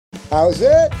How's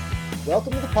it?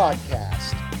 Welcome to the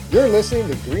podcast. You're listening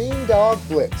to Green Dog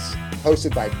Blitz,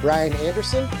 hosted by Brian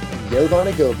Anderson and Jovan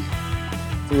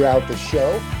Agobian. Throughout the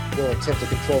show, we'll attempt to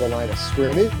control the line of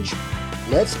scrimmage.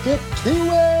 Let's get to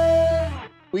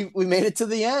it! We made it to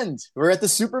the end. We're at the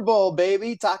Super Bowl,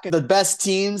 baby, talking the best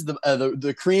teams.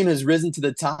 The cream has risen to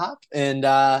the top, and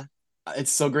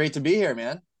it's so great to be here,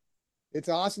 man. It's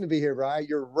awesome to be here, Brian.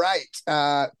 You're right.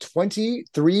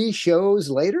 23 shows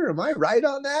later. Am I right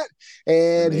on that?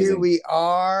 And Amazing. here we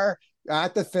are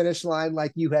at the finish line,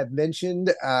 like you have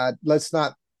mentioned. Let's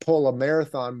not pull a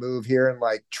marathon move here and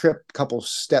like trip a couple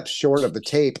steps short of the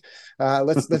tape.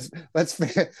 Let's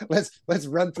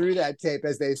run through that tape,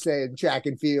 as they say in track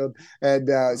and field,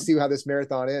 and see how this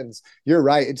marathon ends. You're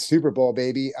right. It's Super Bowl,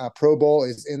 baby. Pro Bowl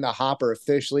is in the hopper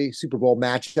officially. Super Bowl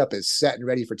matchup is set and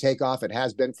ready for takeoff. It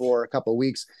has been for a couple of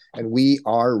weeks, and we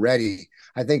are ready.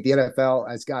 I think the NFL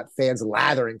has got fans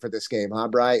lathering for this game, huh,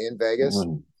 Bri, in Vegas?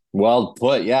 Well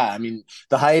put. Yeah. I mean,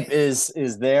 the hype is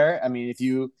there. I mean, if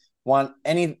you want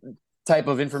any type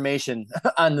of information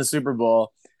on the Super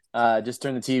Bowl, just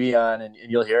turn the TV on and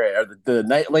you'll hear it, or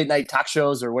the late night talk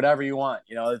shows or whatever you want.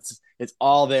 You know, it's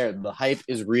all there. The hype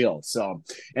is real. So,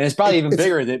 and it's probably even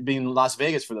bigger than being Las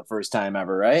Vegas for the first time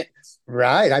ever, right?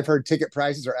 Right. I've heard ticket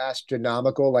prices are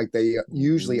astronomical, like they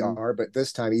usually are, but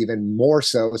this time even more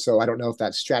so. So I don't know if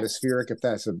that's stratospheric, if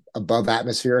that's above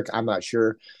atmospheric. I'm not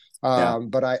sure.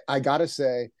 But I gotta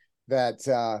say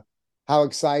that how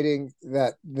exciting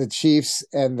that the Chiefs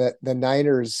and the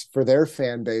Niners, for their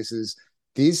fan bases,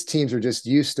 these teams are just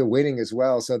used to winning as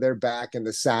well. So they're back in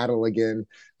the saddle again,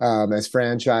 as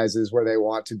franchises where they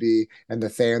want to be. And the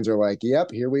fans are like,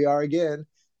 yep, here we are again.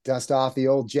 Dust off the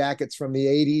old jackets from the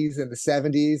 80s and the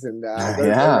 70s, and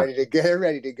they're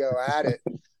ready to go at it.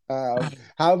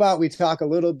 How about we talk a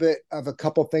little bit of a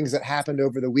couple things that happened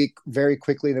over the week very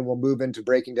quickly, then we'll move into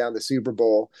breaking down the Super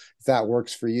Bowl, if that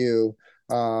works for you.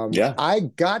 I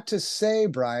got to say,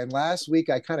 Brian, last week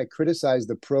I kind of criticized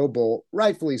the Pro Bowl,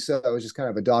 rightfully so. It was just kind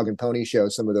of a dog and pony show.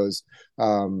 Some of those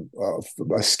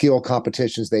skill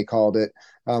competitions, they called it,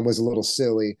 was a little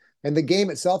silly. And the game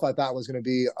itself, I thought, was going to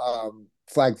be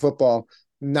flag football,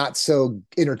 not so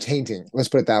entertaining. Let's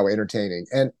put it that way, entertaining.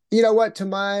 And you know what? To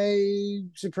my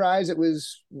surprise, it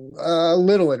was a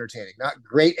little entertaining. Not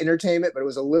great entertainment, but it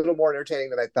was a little more entertaining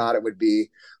than I thought it would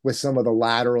be, with some of the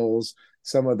laterals,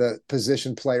 some of the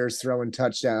position players throwing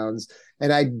touchdowns.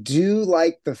 And I do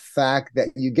like the fact that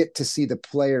you get to see the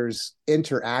players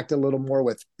interact a little more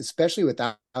with, especially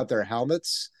without their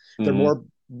helmets. Mm-hmm. They're more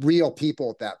real people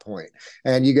at that point,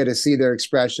 and you get to see their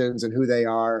expressions and who they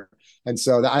are. And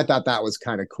so I thought that was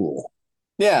kind of cool.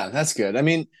 Yeah, that's good. I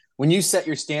mean, when you set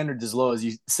your standards as low as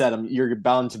you set them, you're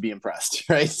bound to be impressed,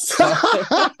 right? So...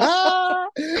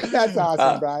 That's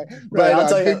awesome, Brian. But I'll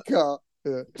tell you,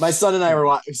 my son and I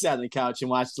we sat on the couch and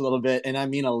watched a little bit, and I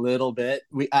mean a little bit.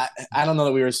 I don't know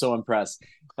that we were so impressed.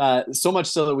 So much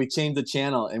so that we changed the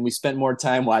channel and we spent more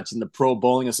time watching the Pro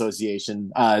Bowling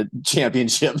Association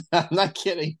championship. I'm not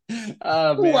kidding.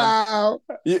 Wow,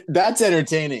 that's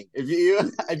entertaining. If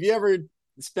you ever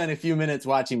spent a few minutes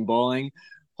watching bowling,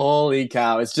 holy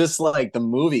cow! It's just like the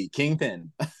movie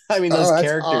Kingpin. I mean, those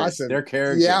characters, awesome. They're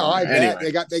characters. Yeah, I bet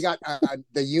they got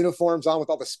the uniforms on with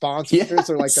all the sponsors. Yes.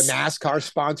 They're like the NASCAR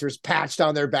sponsors patched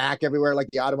on their back everywhere, like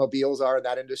the automobiles are in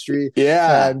that industry.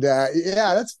 Yeah, and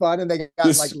that's fun. And they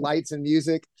got like lights and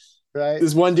music. Right.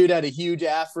 This one dude had a huge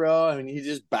afro. I mean, he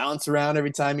just bounced around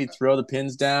every time he'd throw the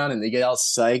pins down, and they get all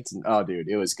psyched. And, oh, dude,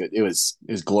 it was good. It was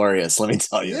glorious. Let me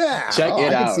tell you. Yeah, check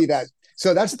it out. I can see that.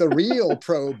 So that's the real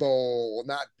Pro Bowl,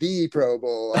 not the Pro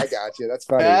Bowl. I got you. That's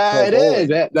funny. It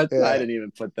is. I didn't even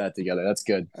put that together. That's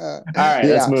good. All right,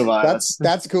 let's move on.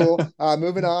 That's cool.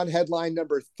 Moving on. Headline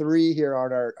number 3 here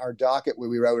on our docket, where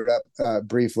we wrote it up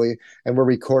briefly, and we're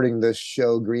recording this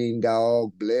show, Green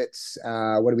Dog Blitz.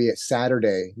 What are we at?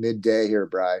 Saturday, midday here,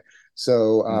 Bri.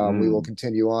 So we will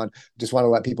continue on. Just want to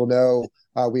let people know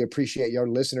we appreciate your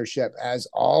listenership as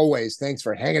always. Thanks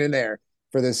for hanging in there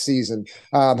for this season.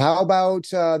 How about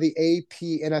the AP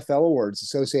NFL Awards,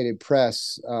 Associated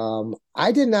Press?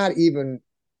 I did not even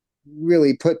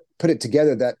really put it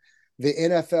together that the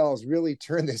NFL has really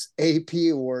turned this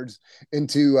AP Awards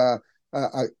into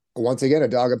once again a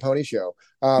dog and pony show,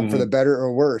 for the better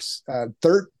or worse.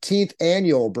 13th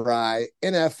annual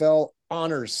NFL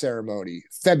Honors Ceremony,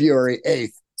 February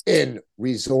 8th in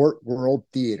Resort World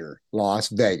Theater, Las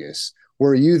Vegas.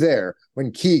 Were you there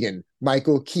when Keegan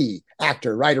Michael Key,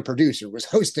 actor, writer, producer, was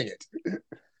hosting it?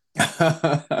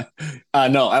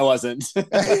 No, I wasn't. There's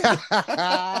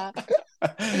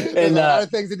a lot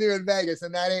of things to do in Vegas,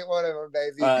 and that ain't one of them,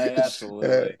 baby.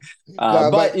 Absolutely.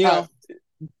 But you know,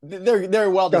 they're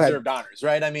well Go ahead. deserved honors,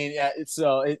 right? I mean, yeah.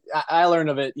 I learned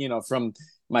of it, from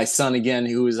my son again,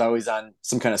 who was always on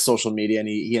some kind of social media, and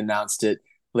he announced it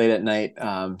late at night.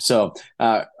 I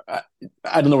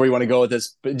don't know where you want to go with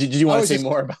this, but did you I want to was say just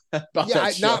more about Yeah,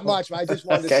 that not show? much. I just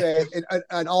wanted to Okay. say,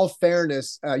 in all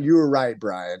fairness, you were right,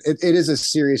 Brian. It is a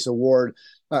serious award.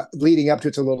 Leading up to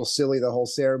it's a little silly, the whole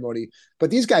ceremony, but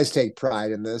these guys take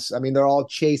pride in this. I mean, they're all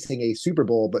chasing a Super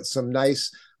Bowl, but some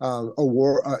nice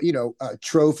award,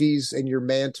 trophies in your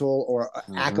mantle or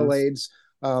Mm-hmm. accolades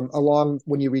along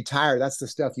when you retire. That's the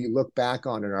stuff you look back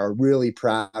on and are really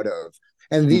proud of.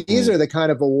 And these Mm-hmm. are the kind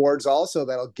of awards also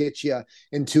that'll get you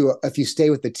if you stay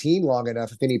with the team long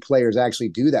enough, if any players actually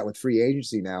do that with free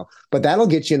agency now, but that'll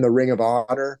get you in the Ring of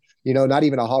Honor, not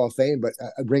even a Hall of Fame, but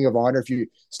a Ring of Honor if you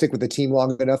stick with the team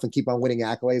long enough and keep on winning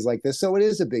accolades like this. So it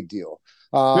is a big deal.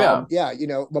 Yeah. Yeah,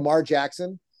 Lamar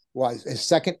Jackson was his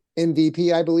second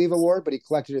MVP, I believe, award, but he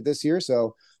collected it this year.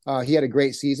 So he had a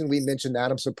great season. We mentioned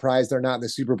that. I'm surprised they're not in the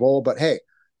Super Bowl, but hey,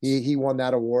 he won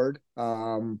that award.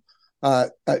 A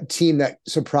team that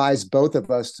surprised both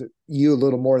of us, you a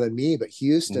little more than me, but Mm-hmm.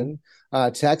 Houston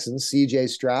Texans, CJ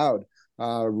Stroud,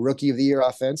 rookie of the year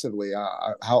offensively.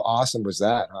 How awesome was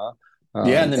that, huh?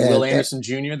 Yeah, and then Will And Anderson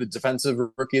Jr., the defensive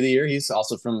rookie of the year. He's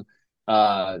also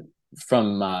uh,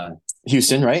 from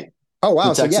Houston, right? oh The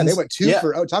wow, so yeah, they Texans. went two Yeah,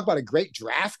 for talk about a great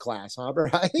draft class, huh?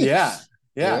 Right? yeah,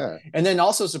 yeah. Yeah. And then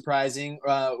also surprising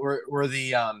were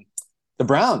the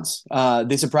Browns.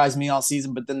 They surprised me all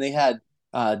season, but then they had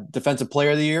defensive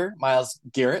player of the year, Myles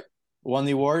Garrett won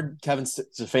the award. Kevin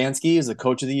Stefanski is the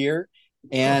coach of the year, Huh.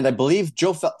 and I believe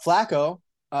Joe Flacco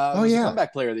Oh was the yeah.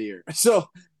 comeback player of the year. So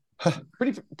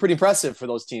pretty impressive for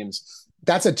those teams.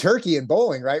 That's a turkey in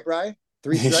bowling, right, Brian?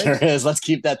 Three It sure strikes. is. Let's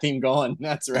keep that theme going.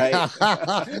 That's right. Let's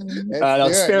Now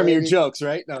do it, spare me your baby. jokes,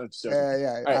 right? No, I'm just joking.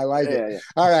 Yeah, All right. I like it. Yeah, yeah.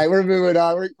 All right, we're moving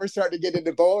on. We're starting to get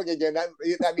into bowling again.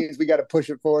 That means we got to push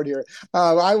it forward here.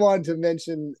 I wanted to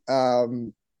mention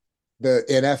the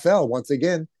NFL once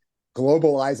again,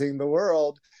 globalizing the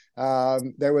world.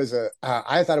 There was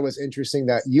I thought it was interesting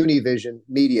that Univision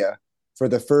Media, for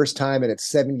the first time in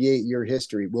its 78-year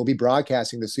history, will be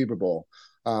broadcasting the Super Bowl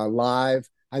live.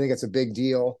 I think it's a big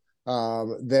deal.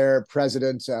 Their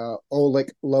president,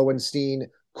 Oleg Lowenstein,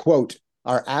 quote,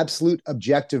 our absolute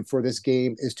objective for this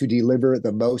game is to deliver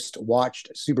the most watched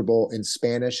Super Bowl in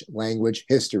Spanish language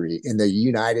history in the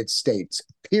United States,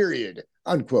 period,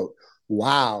 unquote.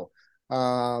 Wow.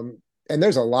 And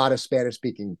there's a lot of Spanish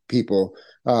speaking people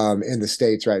in the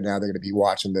States right now. They're going to be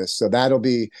watching this. So that'll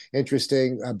be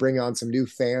interesting. Bring on some new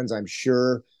fans, I'm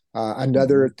sure. Mm-hmm.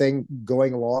 Another thing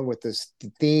going along with this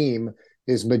theme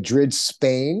is Madrid,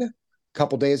 Spain. A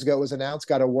couple days ago, it was announced,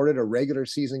 got awarded a regular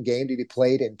season game to be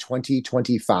played in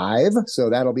 2025. So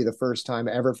that'll be the first time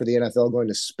ever for the NFL going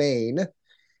to Spain.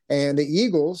 And the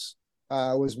Eagles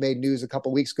was made news a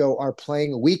couple weeks ago, are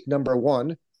playing week number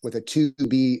one with a to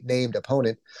be named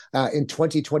opponent in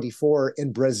 2024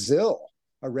 in Brazil,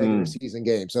 a regular Mm. season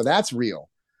game. So that's real.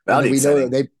 And That'll then be we know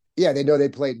exciting. that they know they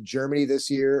played Germany this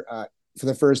year for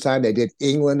the first time. They did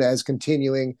England as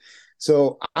continuing.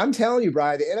 So I'm telling you,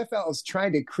 Brian, the NFL is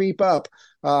trying to creep up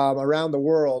around the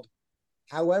world.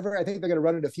 However, I think they're going to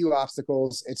run into a few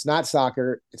obstacles. It's not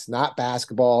soccer. It's not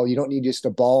basketball. You don't need just a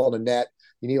ball and a net.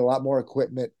 You need a lot more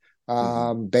equipment.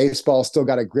 Mm-hmm. Baseball still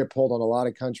got a grip hold on a lot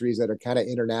of countries that are kind of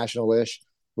international-ish.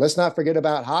 Let's not forget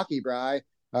about hockey, Bry.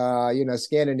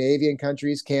 Scandinavian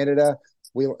countries, Canada,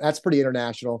 that's pretty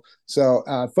international. So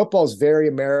football is very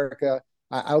America.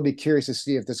 I'll be curious to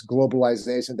see if this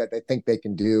globalization that they think they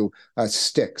can do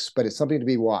sticks, but it's something to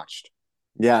be watched.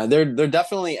 Yeah, they're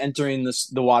definitely entering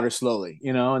the water slowly,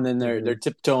 and then they're Mm-hmm.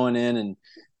 tiptoeing in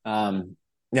and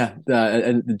yeah,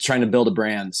 and trying to build a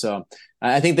brand. So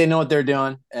I think they know what they're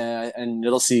doing, and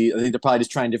it'll see. I think they're probably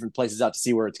just trying different places out to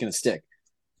see where it's going to stick.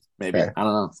 Maybe Okay. I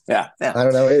don't know. Yeah, yeah, I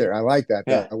don't know either. I like that.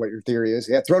 yeah. What your theory is?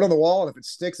 Yeah, throw it on the wall, and if it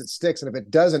sticks, it sticks, and if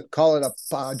it doesn't, call it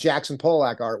a Jackson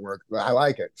Pollock artwork. I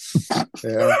like it.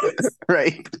 Yeah.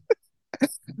 Right.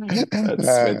 That's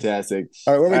fantastic.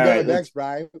 All right, where All we right, going let's. next,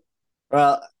 Brian?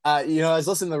 Well, I was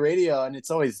listening to the radio, and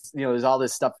it's always, there's all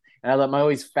this stuff, and I'm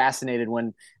always fascinated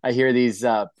when I hear these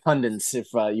pundits, if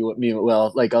you me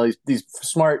will, like all these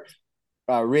smart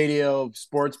radio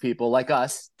sports people like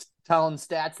us telling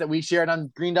stats that we shared on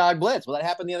Green Dog Blitz. Well, that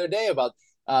happened the other day about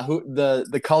who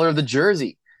the color of the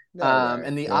jersey No way.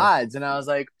 and the Yeah. odds, and I was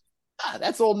like,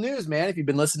 that's old news, man. If you've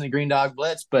been listening to Green Dog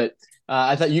Blitz, but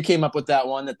I thought you came up with that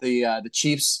one that the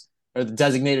Chiefs are the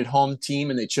designated home team,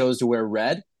 and they chose to wear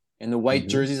red. And the white Mm-hmm.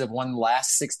 jerseys have won the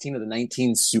last 16 of the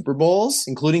 19 Super Bowls,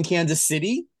 including Kansas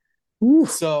City.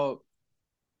 Oof. So,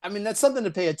 I mean, that's something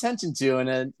to pay attention to.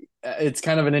 And it's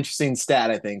kind of an interesting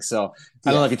stat, I think. So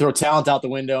I don't know Yeah. if you throw talent out the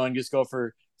window and just go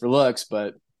for looks,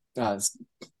 but uh,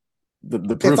 the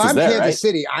If proof is I'm there, right? Kansas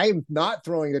City, I'm not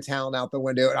throwing the talent out the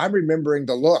window. And I'm remembering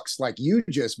the looks like you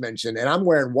just mentioned. And I'm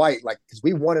wearing white, like because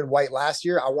we won in white last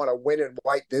year. I want to win in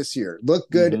white this year. Look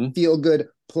good, Mm-hmm. feel good,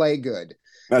 play good.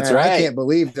 That's And right. I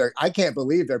can't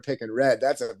believe they're picking red.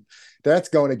 That's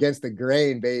going against the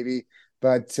grain, baby.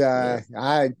 But Yeah.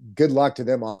 I good luck to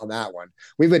them on that one.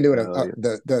 We've been doing Oh,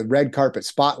 yeah. the red carpet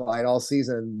spotlight all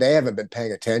season. They haven't been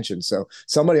paying attention. So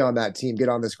somebody on that team get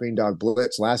on this Green Dog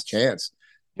Blitz. Last chance.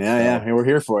 Yeah, So yeah, we're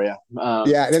here for you.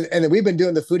 yeah, and then we've been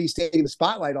doing the Foodie Stadium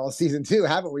Spotlight all season too,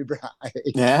 haven't we, Brian?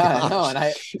 Yeah, I know.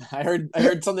 Gosh. And I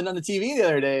heard something on the TV the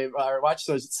other day, or watched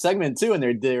a segment too, and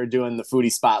they're doing the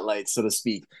foodie spotlight, so to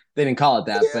speak. They didn't call it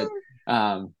that, but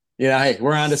Yeah. hey,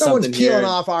 we're on to Someone's something peeling here.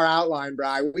 off our outline,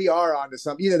 Brian. We are onto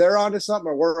something. Either they're onto something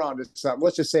or we're onto something.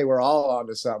 Let's just say we're all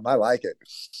onto something. I like it.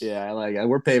 Yeah, I like it.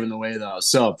 We're paving the way though.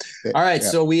 So, Yeah. all right, Yeah.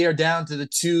 so we are down to the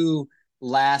two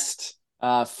last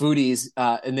foodies,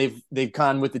 and they've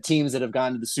gone with the teams that have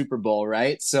gone to the Super Bowl,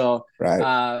 right? So,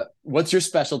 Right. what's your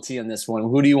specialty in this one?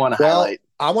 Who do you want to Well, highlight?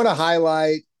 I want to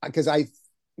highlight because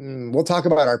we'll talk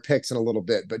about our picks in a little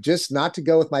bit, but just not to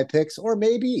go with my picks, or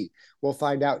maybe we'll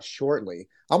find out shortly.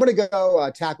 I'm going to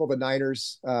go tackle the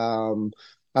Niners,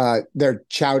 their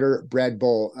Chowder Bread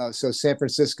Bowl. So San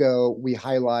Francisco, we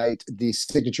highlight the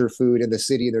signature food in the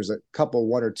city. There's a couple,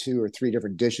 one or two or three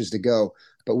different dishes to go,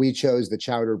 but we chose the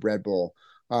Chowder Bread Bowl.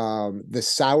 The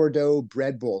sourdough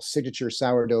bread bowl, signature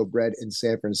sourdough bread in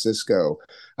San Francisco,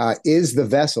 is the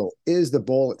vessel, is the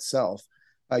bowl itself.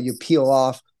 You peel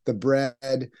off the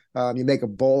bread, you make a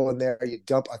bowl in there, you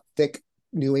dump a thick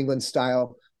New England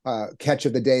style catch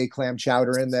of the day clam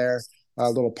chowder in there, a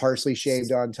little parsley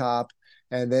shaved on top,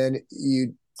 and then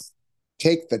you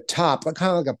take the top, kind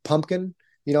of like a pumpkin,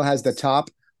 has the top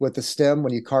with the stem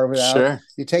when you carve it out. Sure.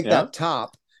 You take Yeah. that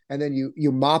top and then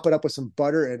you mop it up with some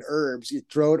butter and herbs. You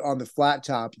throw it on the flat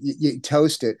top, you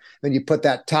toast it, then you put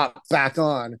that top back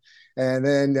on, and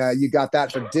then you got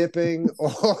that for dipping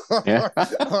Yeah.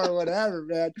 or whatever,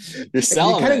 man. You're And you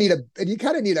selling kind of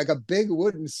it. need like a big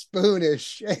wooden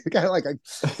spoonish, kind of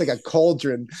like a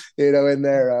cauldron, in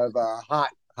there of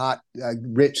hot,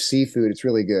 rich seafood. It's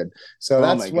really good. So Oh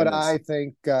my that's what goodness. I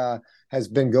think has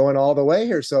been going all the way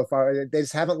here so far. They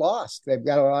just haven't lost. They've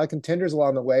got a lot of contenders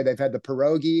along the way. They've had the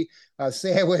pierogi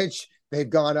sandwich. They've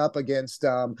gone up against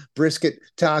brisket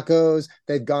tacos.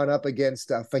 They've gone up against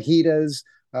fajitas.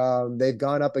 They've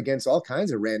gone up against all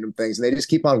kinds of random things, and they just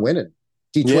keep on winning.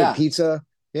 Detroit Yeah. pizza.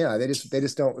 Yeah, they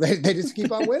just don't they just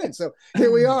keep on winning. So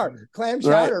here we are, clam Right.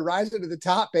 chowder rising to the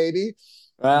top, baby.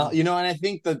 Well, and I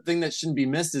think the thing that shouldn't be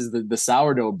missed is the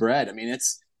sourdough bread. I mean,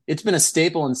 it's been a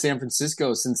staple in San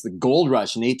Francisco since the gold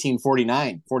rush in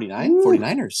 1849. 49? Ooh,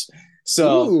 49ers.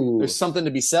 So there's ooh. something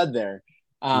to be said there.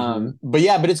 Mm-hmm.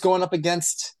 But it's going up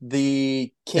against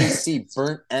the KC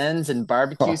burnt ends and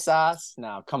barbecue Oh, sauce.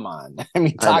 Now, come on. I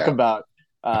mean, I talk know. about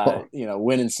Oh,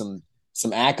 winning some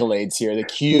accolades here. The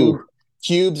ooh.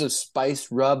 cubes of spiced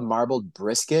rub marbled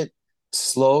brisket,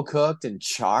 slow cooked and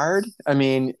charred. I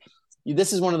mean,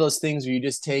 this is one of those things where you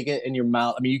just take it in your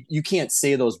mouth. I mean, you can't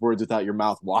say those words without your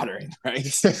mouth watering, right?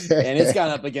 And it's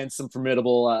gone up against some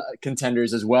formidable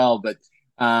contenders as well. But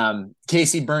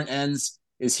Casey Burnt Ends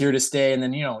is here to stay, and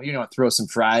then throw some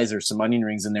fries or some onion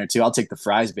rings in there too. I'll take the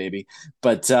fries, baby.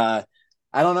 But I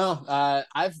don't know.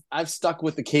 I've stuck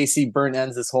with the Casey Burnt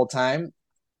Ends this whole time.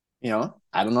 I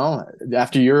don't know.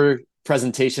 After your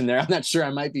presentation there, I'm not sure. I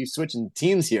might be switching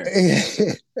teams here.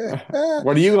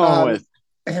 What are you going um,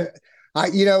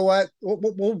 with? you know what?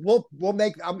 We'll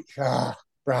make.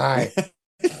 Right.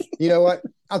 You know what?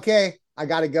 Okay, I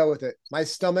got to go with it. My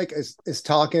stomach is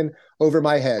talking over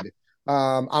my head.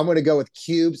 I'm going to go with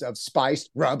cubes of spiced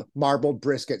rub marbled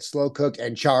brisket, slow cooked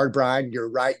and charred brine. You're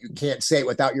right. You can't say it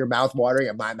without your mouth watering,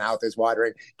 and my mouth is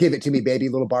watering. Give it to me, baby.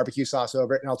 A little barbecue sauce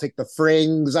over it, and I'll take the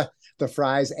frings, the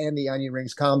fries, and the onion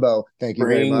rings combo. Thank you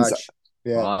very Rings. much.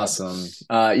 Yeah. Awesome.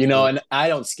 And I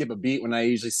don't skip a beat when I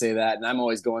usually say that, and I'm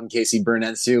always going Casey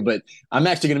Burnett too, but I'm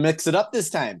actually going to mix it up this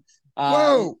time.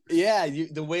 Whoa. Yeah,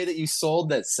 the way that you sold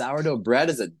that sourdough bread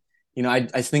is I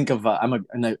think of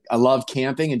I love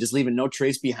camping and just leaving no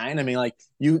trace behind. I mean, like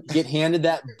you get handed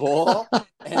that bowl,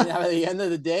 and at the end of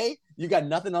the day, you got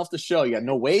nothing else to show. You got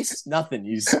no waste, nothing.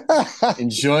 You just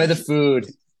enjoy the food.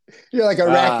 You're like a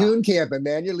Ah, raccoon camping,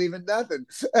 man. You're leaving nothing.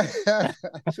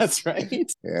 that's right,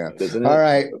 Yeah. isn't All it?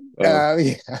 right. Oh.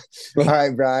 Yeah. All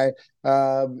right, Brian.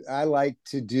 I like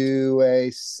to do a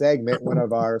segment. One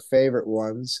of our favorite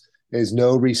ones is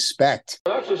No Respect.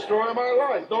 That's the story of my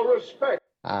life. No respect.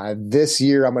 This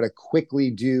year, I'm going to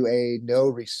quickly do a no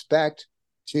respect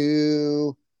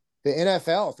to the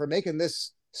NFL for making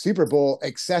this Super Bowl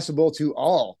accessible to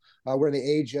all. We're in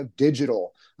the age of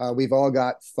digital. We've all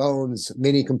got phones,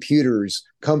 mini computers,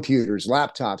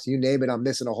 laptops, you name it. I'm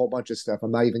missing a whole bunch of stuff.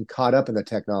 I'm not even caught up in the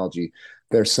technology.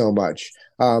 There's so much.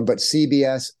 But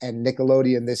CBS and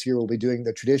Nickelodeon this year will be doing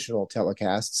the traditional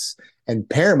telecasts, and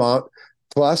Paramount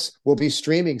Plus will be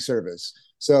streaming service.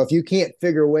 So if you can't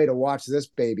figure a way to watch this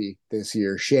baby this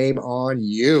year, shame on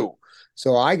you.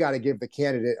 So I got to give the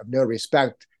candidate of no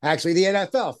respect, actually the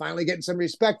NFL, finally getting some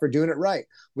respect for doing it right.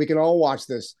 We can all watch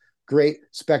this great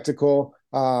spectacle.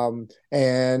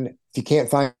 And if you can't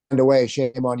find a way,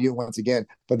 shame on you once again.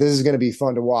 But this is going to be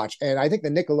fun to watch. And I think the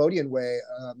Nickelodeon way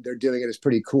they're doing it is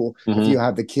pretty cool. Mm-hmm. If you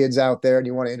have the kids out there and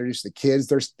you want to introduce the kids,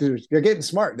 they're getting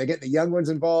smart. They're getting the young ones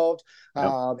involved. Yep.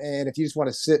 And if you just want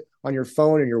to sit on your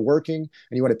phone and you're working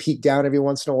and you want to peek down every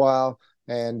once in a while,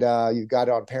 and you've got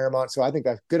it on Paramount. So I think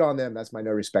that's good on them. That's my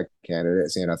no respect candidate.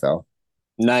 It's the NFL.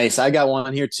 Nice. I got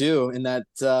one here too. In that,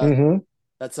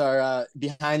 that's our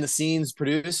behind the scenes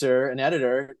producer and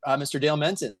editor, Mr. Dale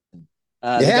Menton.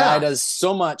 The guy does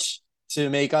so much to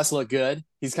make us look good.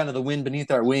 He's kind of the wind beneath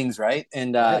our wings, right?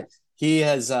 And he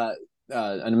has an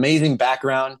amazing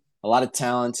background, a lot of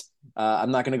talent.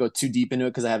 I'm not going to go too deep into it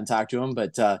because I haven't talked to him,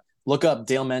 but look up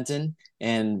Dale Menton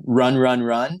and Run, Run,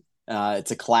 Run.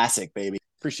 It's a classic, baby.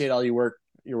 Appreciate all your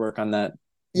work on that.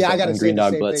 Yeah, I got to say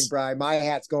the same thing, Brian. My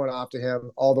hat's going off to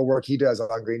him. All the work he does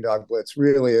on Green Dog Blitz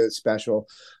really is special.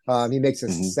 He makes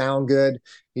us sound good.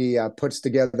 He puts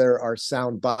together our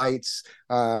sound bites.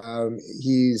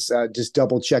 He's just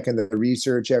double checking the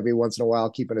research every once in a while,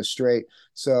 keeping us straight.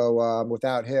 So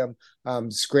without him,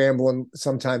 scrambling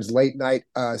sometimes late night,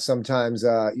 sometimes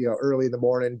early in the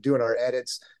morning, doing our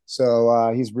edits.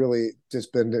 So he's really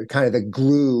just been kind of the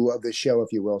glue of the show,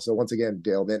 if you will. So once again,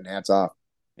 Dale Minton, hats off.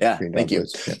 Yeah, thank you.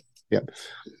 Yep.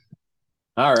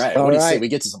 All right. What do you say? We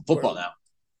get to some football now.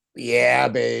 Yeah,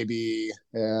 baby.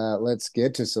 Yeah, let's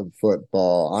get to some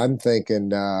football. I'm thinking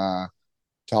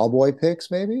tall boy picks,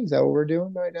 maybe. Is that what we're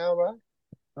doing right now, right?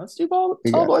 Let's do tall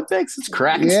boy picks. It's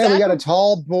cracking. Yeah, we got a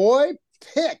tall boy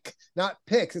pick, not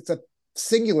picks. It's a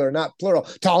singular, not plural.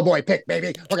 Tall boy pick,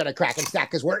 baby. We're gonna crack and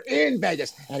stack because we're in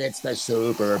Vegas and it's the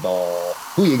Super Bowl.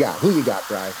 Who you got,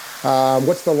 Brian?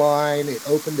 What's the line? It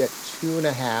opened at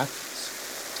 2.5.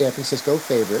 San Francisco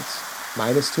favorites,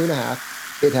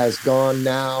 -2.5. It has gone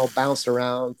now, bounced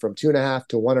around from 2.5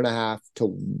 to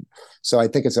 1.5 so I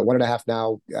think it's at 1.5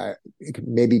 now. It could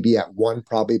maybe be at 1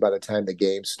 probably by the time the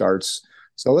game starts.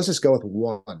 So let's just go with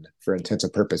 1 for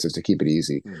intensive purposes to keep it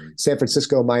easy. San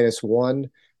Francisco -1.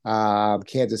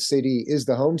 Kansas City is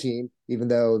the home team, even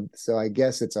though, so I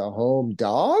guess it's a home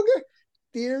dog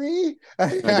theory.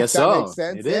 I guess so. Makes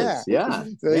sense. It is. Yeah.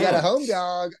 So they got a home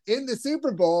dog in the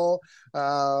Super Bowl.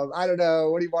 I don't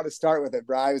know. What do you want to start with it,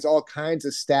 Brian? There's all kinds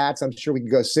of stats. I'm sure we can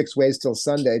go 6 ways till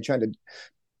Sunday trying to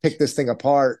pick this thing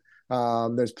apart.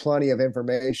 There's plenty of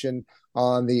information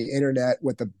on the internet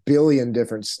with a billion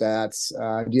different stats.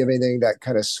 Do you have anything that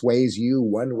kind of sways you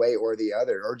one way or the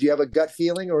other? Or do you have a gut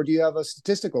feeling or do you have a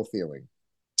statistical feeling?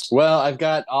 Well, I've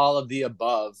got all of the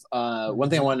above. One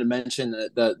thing I wanted to mention,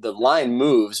 the line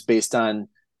moves based on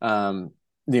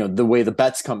the way the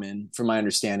bets come in, from my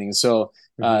understanding. So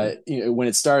when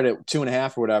it started at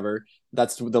 2.5 or whatever,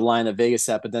 that's the line that Vegas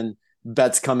set. But then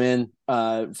bets come in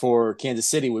for Kansas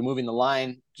City. We're moving the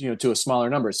line to a smaller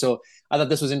number. So I thought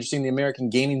this was interesting. The American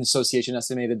Gaming Association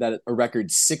estimated that a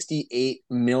record 68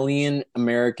 million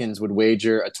Americans would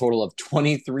wager a total of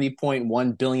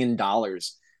 $23.1 billion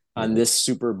on this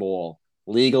Super Bowl,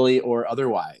 legally or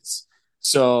otherwise.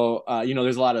 So,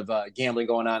 there's a lot of gambling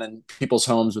going on in people's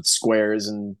homes with squares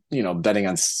and, betting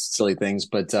on silly things.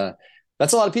 But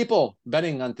that's a lot of people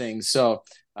betting on things. So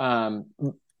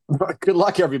good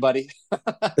luck, everybody.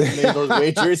 May those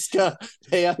wagers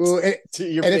pay up to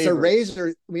your and favor. It's a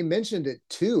razor. We mentioned it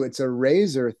too. It's a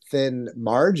razor thin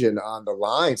margin on the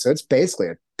line. So it's basically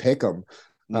a pick 'em.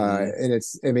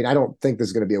 And I don't think this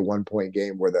is going to be a 1-point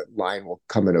game where the line will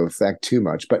come into effect too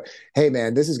much. But hey,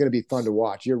 man, this is going to be fun to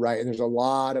watch. You're right. And there's a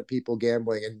lot of people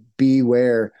gambling, and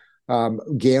beware.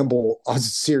 Gamble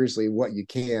seriously what you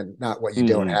can, not what you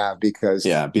don't have, because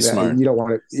be smart. You don't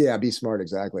want to. Yeah, be smart.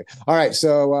 Exactly. All right.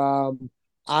 So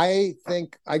I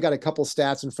think I got a couple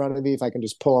stats in front of me. If I can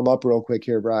just pull them up real quick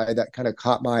here, Brian, that kind of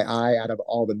caught my eye out of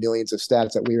all the millions of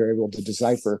stats that we were able to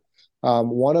decipher.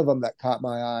 One of them that caught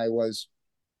my eye was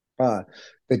the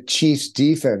Chiefs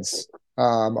defense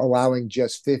allowing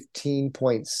just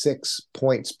 15.6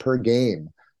 points per game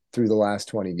through the last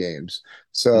 20 games.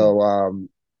 So,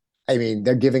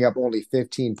 they're giving up only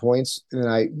 15 points.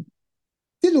 And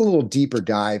did a little deeper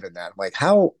dive in that. Like,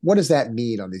 what does that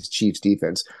mean on this Chiefs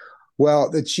defense? Well,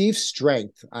 the Chiefs'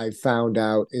 strength, I found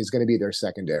out, is going to be their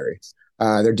secondary,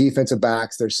 their defensive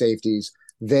backs, their safeties.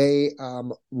 They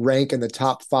rank in the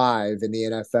top five in the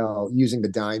NFL using the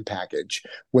dime package,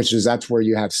 that's where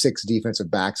you have six defensive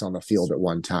backs on the field at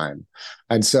one time.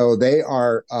 And so they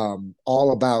are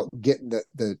all about getting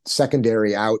the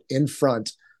secondary out in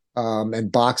front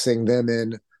and boxing them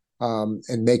in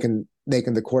and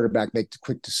making the quarterback make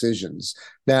quick decisions.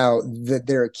 Now,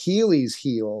 their Achilles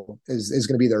heel is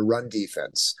going to be their run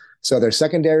defense. So their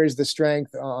secondary is the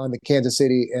strength on the Kansas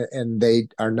City, and they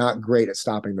are not great at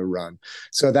stopping the run.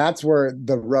 So that's where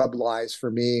the rub lies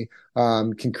for me.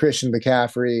 Can Christian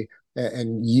McCaffrey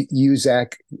and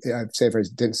Uzak, say if I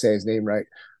didn't say his name right,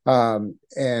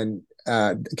 and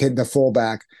can the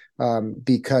fullback,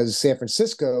 because San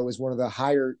Francisco is one of the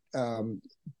higher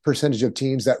percentage of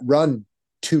teams that run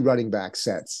two running back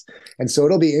sets. And so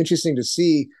it'll be interesting to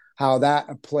see how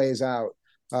that plays out.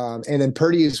 And then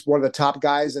Purdy is one of the top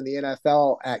guys in the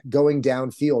NFL at going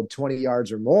downfield 20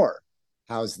 yards or more.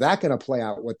 How's that going to play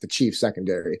out with the Chiefs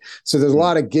secondary? So there's a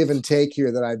lot of give and take here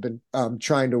that I've been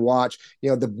trying to watch.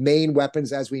 The main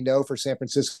weapons, as we know, for San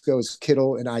Francisco is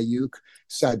Kittle and Ayuk,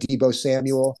 Deebo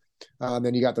Samuel.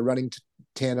 Then you got the running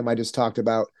tandem I just talked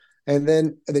about. And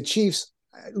then the Chiefs,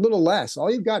 a little less.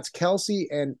 All you've got is Kelsey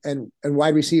and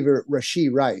wide receiver Rashee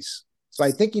Rice. So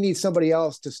I think you need somebody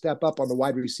else to step up on the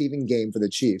wide receiving game for the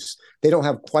Chiefs. They don't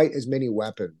have quite as many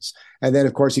weapons. And then,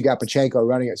 of course, you got Pacheco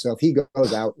running it. So if he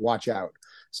goes out, watch out.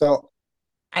 So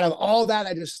out of all that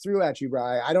I just threw at you,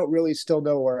 Brian, I don't really still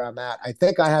know where I'm at. I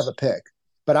think I have a pick,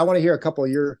 but I want to hear a couple of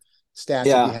your stats if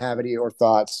you have any or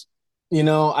thoughts.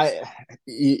 I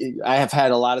have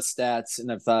had a lot of stats and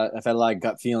I've had a lot of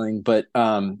gut feeling, but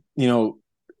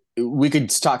we could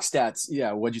talk stats.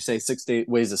 Yeah. What'd you say? 6 to 8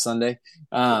 ways to Sunday,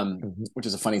 which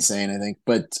is a funny saying, I think.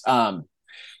 But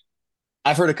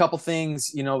I've heard a couple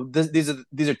things.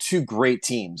 These are two great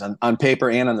teams on paper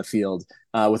and on the field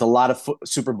with a lot of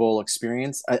Super Bowl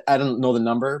experience. I don't know the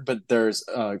number, but there's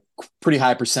a pretty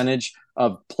high percentage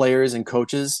of players and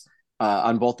coaches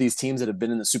on both these teams that have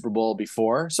been in the Super Bowl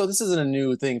before. So this isn't a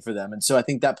new thing for them. And so I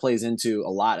think that plays into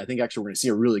a lot. I think actually we're going to see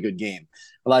a really good game.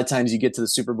 A lot of times you get to the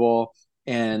Super Bowl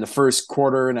and the first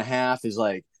quarter and a half is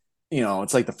like,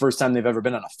 it's like the first time they've ever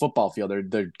been on a football field.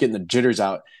 They're getting the jitters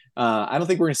out. I don't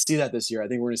think we're going to see that this year. I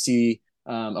think we're going to see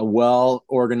a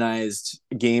well-organized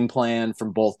game plan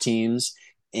from both teams.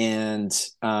 And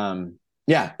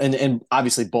and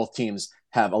obviously both teams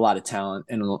have a lot of talent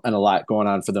and a lot going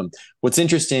on for them. What's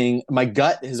interesting, my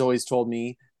gut has always told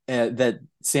me that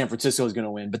San Francisco is going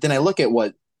to win. But then I look at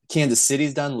what Kansas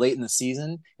City's done late in the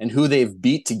season and who they've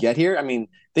beat to get here. I mean,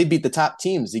 they beat the top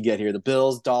teams to get here: the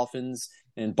Bills, Dolphins,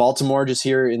 and Baltimore just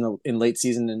here in late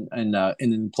season and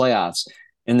in the playoffs.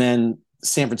 And then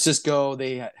San Francisco,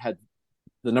 they had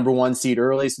the number one seed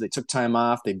early, so they took time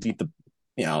off. They beat the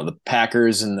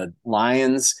Packers and the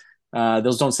Lions.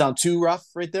 Those don't sound too rough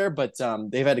right there, but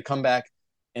they've had to come back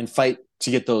and fight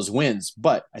to get those wins.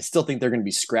 But I still think they're going to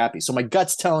be scrappy. So my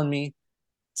gut's telling me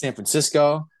San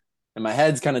Francisco, and my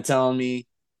head's kind of telling me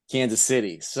Kansas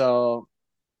City. So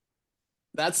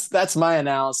that's my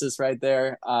analysis right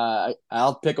there.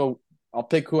 I'll pick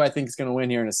who I think is going to win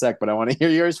here in a sec, but I want to hear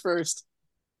yours first.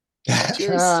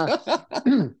 Cheers.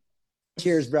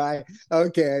 Cheers, Brian.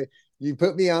 Okay, you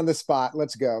put me on the spot.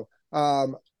 Let's go.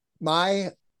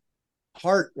 My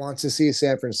heart wants to see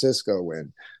San Francisco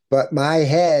win, but my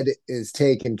head is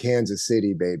taking Kansas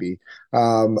City, baby.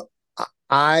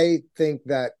 I think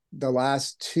that the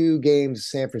last two games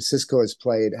San Francisco has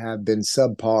played have been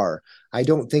subpar. I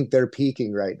don't think they're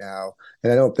peaking right now,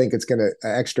 and I don't think an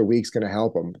extra week's going to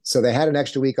help them. So they had an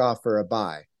extra week off for a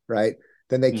bye, right?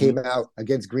 Then they came out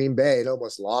against Green Bay and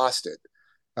almost lost it.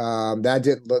 That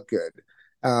didn't look good.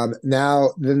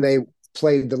 Then they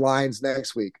played the Lions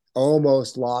next week,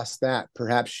 almost lost that,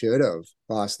 perhaps should have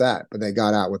lost that, but they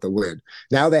got out with a win.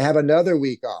 Now they have another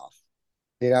week off.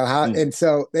 And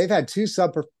so they've had two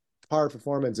subpar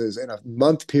performances in a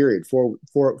month period, four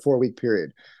week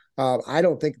period. I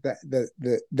don't think that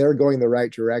they're going the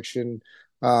right direction.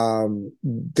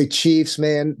 The Chiefs,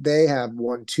 man, they have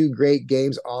won two great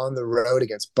games on the road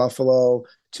against Buffalo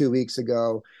 2 weeks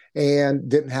ago and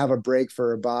didn't have a break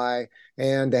for a bye.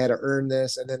 and they had to earn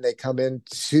this. And then they come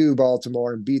into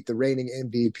Baltimore and beat the reigning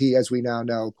MVP, as we now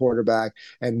know, quarterback,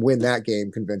 and win that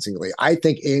game convincingly. I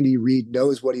think Andy Reid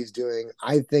knows what he's doing.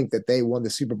 I think that they won the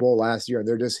Super Bowl last year and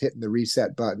they're just hitting the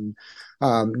reset button.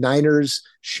 Niners,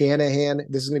 Shanahan,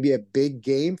 this is going to be a big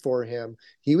game for him.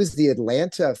 He was the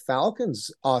Atlanta Falcons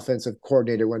offensive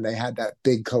coordinator when they had that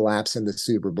big collapse in the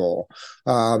Super Bowl.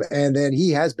 And then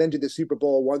he has been to the Super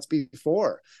Bowl once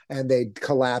before, and they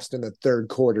collapsed in the third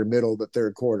quarter, middle of the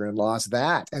third quarter, and lost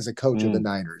that as a coach of the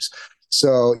Niners.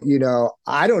 So,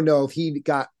 I don't know if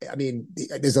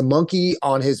there's a monkey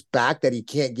on his back that he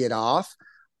can't get off.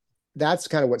 That's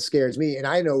kind of what scares me. And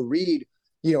I know Reid,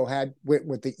 went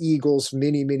with the Eagles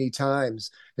many times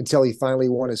until he finally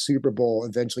won a Super Bowl,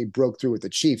 eventually broke through with the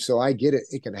Chiefs. So I get it.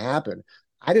 It can happen.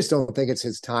 I just don't think it's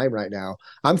his time right now.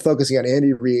 I'm focusing on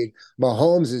Andy Reid.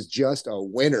 Mahomes is just a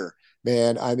winner,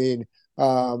 man. I mean,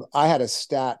 I had a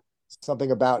stat, something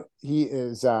about he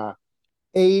is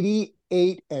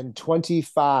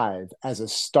 88-25 as a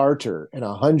starter in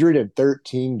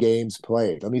 113 games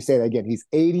played. Let me say that again. He's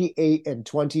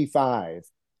 88-25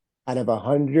 out of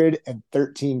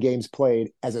 113 games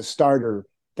played as a starter.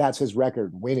 That's his record,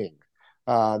 winning.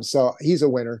 So he's a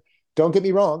winner. Don't get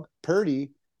me wrong. Purdy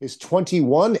is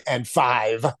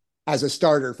 21-5 as a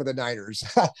starter for the Niners.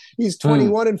 He's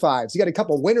 21-5. So you got a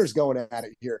couple winners going at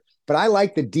it here. But I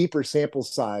like the deeper sample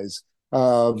size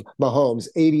of Mahomes,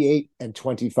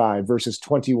 88-25 versus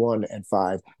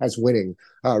 21-5 as winning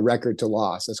record to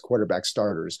loss as quarterback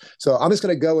starters. So I'm just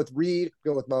going to go with Reid,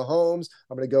 go with Mahomes.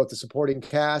 I'm going to go with the supporting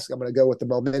cast. I'm going to go with the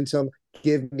momentum.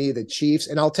 Give me the Chiefs,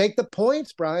 and I'll take the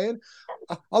points, Brian.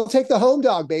 I'll take the home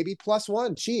dog, baby.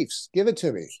 +1 Chiefs. Give it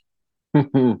to me.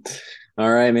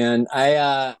 All right, man.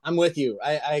 I'm with you.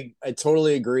 I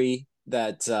totally agree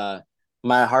that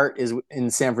my heart is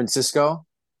in San Francisco.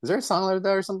 Is there a song like that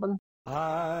or something?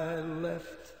 I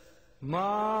left my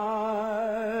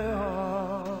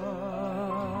heart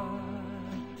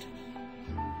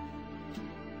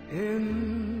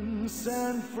in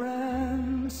San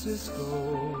Francisco.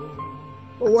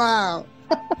 Wow.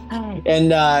 And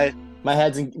my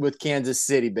head's with Kansas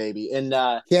City, baby. And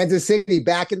Kansas City,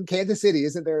 back in Kansas City.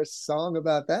 Isn't there a song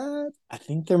about that? I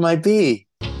think there might be.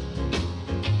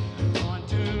 Going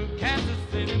to Kansas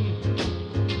City,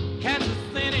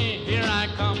 here I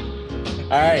come.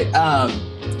 All right.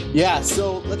 Yeah.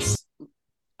 So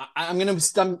I'm going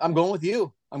with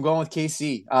you. I'm going with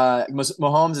KC.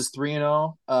 Mahomes is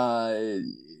 3-0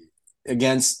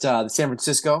 against the San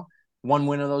Francisco. One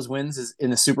win of those wins is in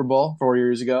the Super Bowl 4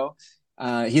 years ago.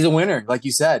 He's a winner, like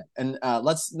you said. And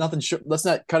let's not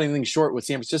cut anything short with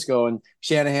San Francisco and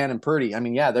Shanahan and Purdy. I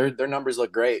mean, yeah, their numbers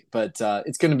look great, but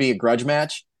it's going to be a grudge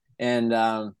match. And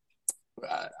I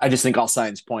just think all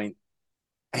signs point.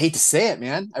 I hate to say it,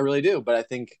 man. I really do. But I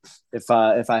think if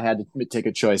I had to take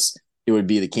a choice, it would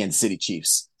be the Kansas City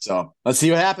Chiefs. So let's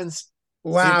see what happens.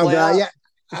 Wow, yeah.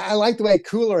 I like the way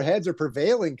cooler heads are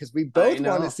prevailing because we both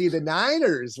want to see the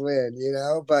Niners win,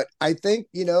 But I think,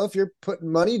 if you're putting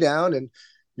money down and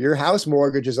your house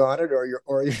mortgage is on it or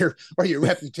your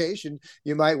reputation,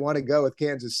 you might want to go with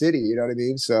Kansas City. You know what I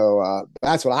mean? So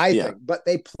that's what I think. But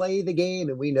they play the game,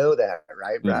 and we know that,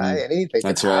 right? Right? Anything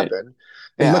can happen.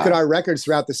 And look at our records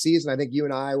throughout the season. I think you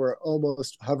and I were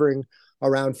almost hovering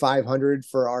around 500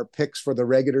 for our picks for the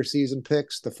regular season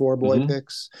picks, the four-boy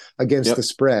picks against the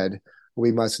spread.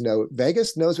 We must know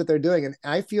Vegas knows what they're doing. And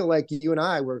I feel like you and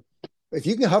I were, if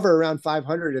you can hover around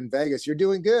 500 in Vegas, you're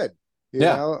doing good. You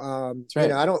know, that's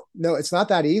right. I don't know. It's not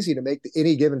that easy to make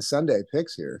any given Sunday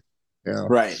picks here.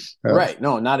 Right.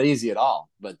 No, not easy at all.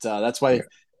 But that's why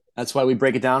we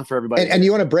break it down for everybody. And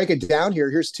you want to break it down here.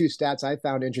 Here's two stats I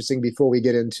found interesting before we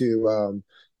get into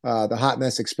the Hot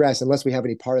Mess Express, unless we have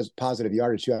any positive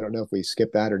yardage too. I don't know if we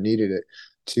skipped that or needed it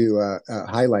to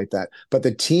highlight that. But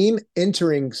the team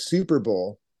entering Super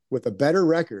Bowl with a better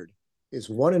record is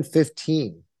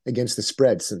 1-15 against the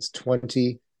spread since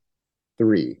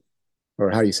 2003. Or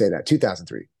how do you say that?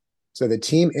 2003. So the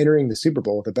team entering the Super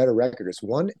Bowl with a better record is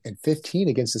 1-15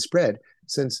 against the spread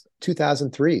since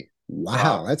 2003.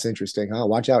 Wow, that's interesting, huh?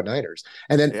 Watch out, Niners.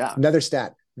 And then another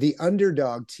stat. The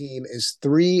underdog team is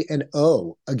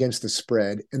 3-0 against the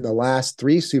spread in the last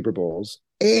 3 Super Bowls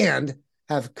and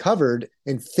have covered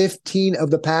in 15 of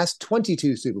the past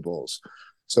 22 Super Bowls.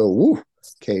 So,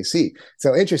 KC.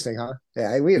 So interesting, huh?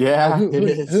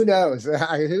 Who knows?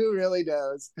 Who really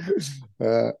knows? Do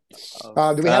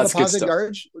we have a positive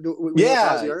yardage?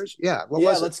 Yeah.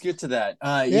 Let's get to that.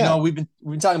 You know, we've been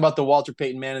talking about the Walter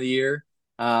Payton Man of the Year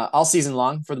all season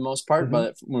long for the most part,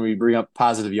 but when we bring up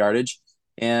positive yardage,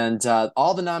 and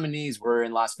all the nominees were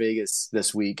in Las Vegas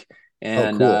this week.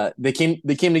 and cool. they came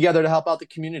together to help out the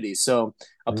community. So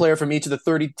a player from each of the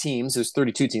 30 teams, there's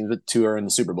 32 teams, but 2 are in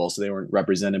the Super Bowl, so they weren't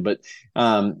represented. But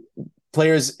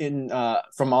players in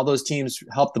from all those teams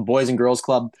helped the Boys and Girls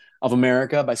Club of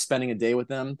America by spending a day with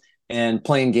them and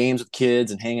playing games with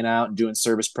kids and hanging out and doing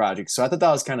service projects. So I thought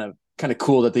that was kind of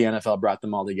cool that the NFL brought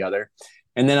them all together.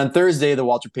 And then on Thursday, the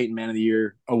Walter Payton Man of the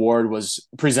Year award was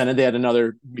presented. They had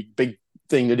another big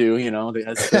thing to do,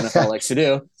 as the NFL likes to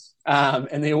do.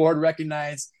 And the award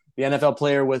recognized the NFL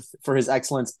player for his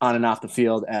excellence on and off the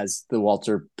field, as the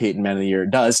Walter Payton Man of the Year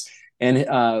does. And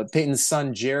Payton's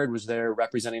son, Jared, was there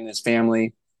representing his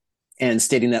family and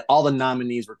stating that all the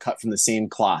nominees were cut from the same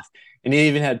cloth. And he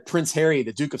even had Prince Harry,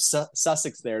 the Duke of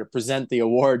Sussex, there to present the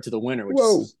award to the winner, which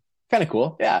is kind of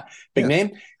cool. Yeah, big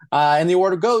name. And the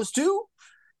award goes to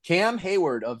Cam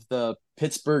Hayward of the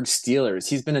Pittsburgh Steelers.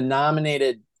 He's been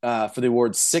nominated for the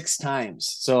award 6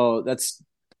 times. So that's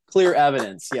clear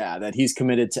evidence, that he's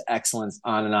committed to excellence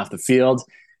on and off the field.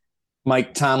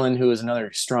 Mike Tomlin, who is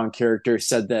another strong character,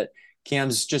 said that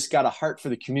Cam's just got a heart for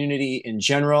the community in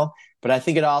general, but I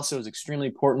think it also is extremely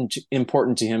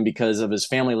important to him because of his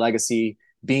family legacy,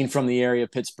 being from the area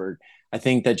of Pittsburgh. I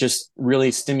think that just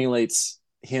really stimulates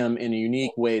him in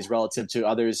unique ways relative to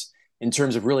others in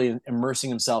terms of really immersing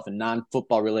himself in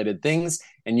non-football related things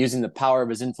and using the power of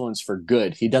his influence for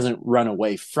good. He doesn't run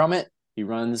away from it. He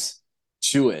runs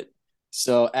to it.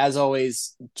 So as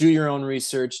always, do your own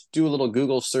research, do a little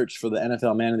Google search for the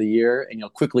NFL Man of the Year, and you'll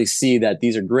quickly see that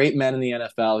these are great men in the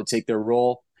NFL who take their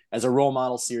role as a role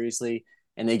model seriously,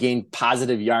 and they gain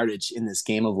positive yardage in this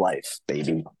game of life,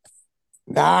 baby.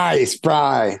 Nice,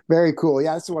 Bry. Very cool.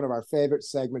 Yeah, this is one of our favorite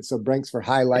segments. So thanks for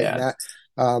highlighting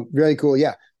that. Really cool.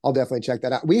 Yeah, I'll definitely check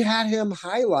that out. We had him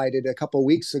highlighted a couple of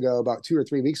weeks ago, about 2 or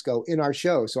 3 weeks ago in our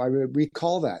show. So I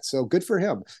recall that. So good for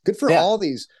him. Good for all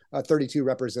these 32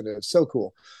 representatives. So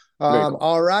cool. Cool.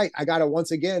 All right. I got to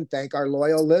once again thank our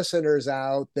loyal listeners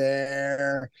out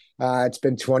there. It's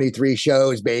been 23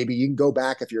 shows, baby. You can go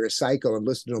back if you're a psycho and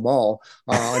listen to them all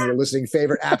on your listening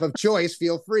favorite app of choice.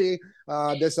 Feel free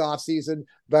this off season.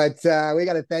 But we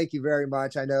got to thank you very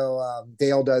much. I know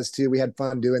Dale does too. We had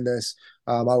fun doing this.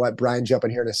 I'll let Brian jump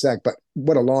in here in a sec. But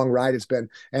what a long ride it's been.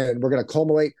 And we're going to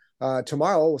culminate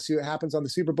tomorrow. We'll see what happens on the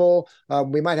Super Bowl.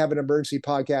 We might have an emergency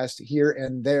podcast here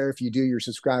and there. If you do, you're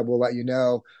subscribed, we'll let you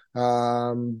know.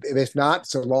 If not,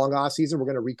 it's a long off season. We're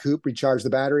going to recoup, recharge the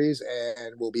batteries,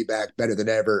 and we'll be back better than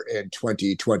ever in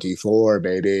 2024,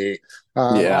 baby.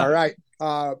 All right.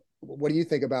 What do you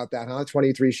think about that, huh?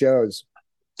 23 shows.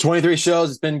 23 shows.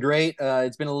 It's been great.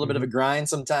 It's been a little bit of a grind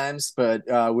sometimes, but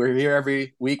we're here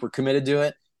every week. We're committed to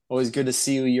it. Always good to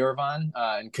see you, Yorvan,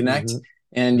 and connect.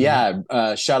 And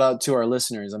shout out to our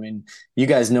listeners. I mean, you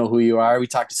guys know who you are. We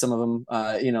talked to some of them,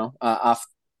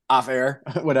 off air,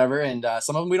 whatever. And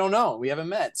some of them we don't know. We haven't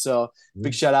met. So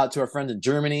big shout out to our friends in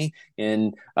Germany,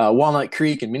 in Walnut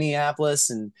Creek, and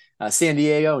Minneapolis, and San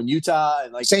Diego, and Utah,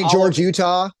 and like St. George,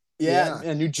 Utah.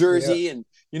 And New Jersey, and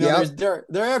they're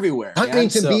everywhere.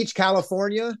 Huntington Beach,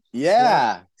 California.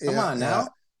 Come on now.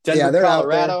 Denver,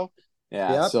 Colorado.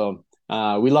 So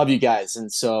we love you guys,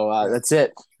 and so that's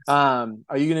it.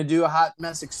 Are you gonna do a Hot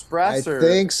Mess Express? I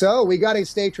think so. We got to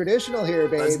stay traditional here,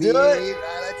 baby. Let's do it.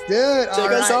 Let's do it.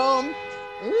 Take us home.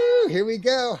 Ooh, here we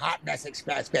go. Hot Mess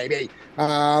Express, baby.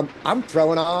 I'm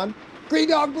throwing on Green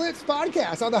Dog Blitz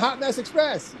podcast on the Hot Mess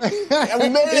Express. And we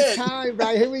made it. It's time,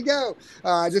 right? Here we go.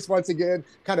 Just once again,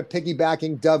 kind of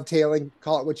piggybacking, dovetailing,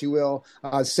 call it what you will,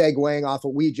 segueing off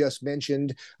what we just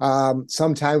mentioned.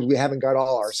 Sometimes we haven't got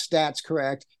all our stats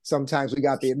correct. Sometimes we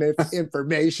got the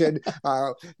information.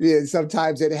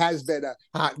 Sometimes it has been a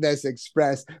Hot Mess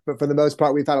Express, but for the most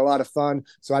part, we've had a lot of fun.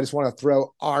 So I just want to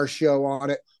throw our show on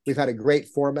it. We've had a great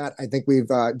format. I think we've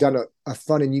done a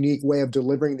fun and unique way of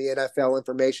delivering the NFL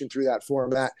information through that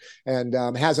format, and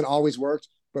hasn't always worked,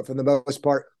 but for the most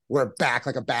part, we're back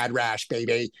like a bad rash,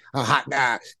 baby. Hot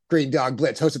Green Dog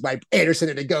Blitz, hosted by Anderson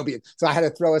and Agobian. So I had to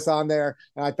throw us on there,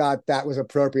 and I thought that was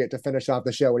appropriate to finish off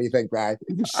the show. What do you think, Brad?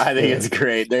 I think it's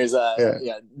great. There's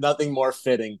nothing more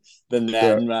fitting than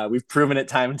that. And, we've proven it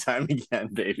time and time again,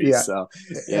 baby. So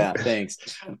thanks.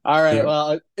 All right.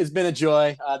 Well, it's been a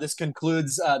joy. This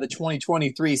concludes the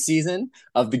 2023 season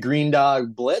of the Green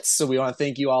Dog Blitz. So we want to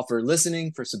thank you all for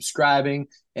listening, for subscribing,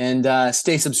 and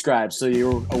stay subscribed so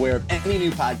you're aware of any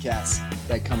new podcasts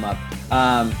that come up.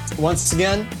 Once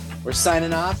again, we're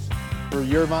signing off for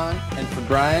Yorvan and for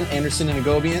Brian, Anderson and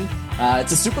Agobian.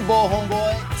 It's a Super Bowl,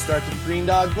 homeboy. It starts with Green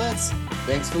Dog Blitz.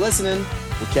 Thanks for listening.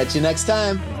 We'll catch you next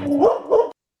time.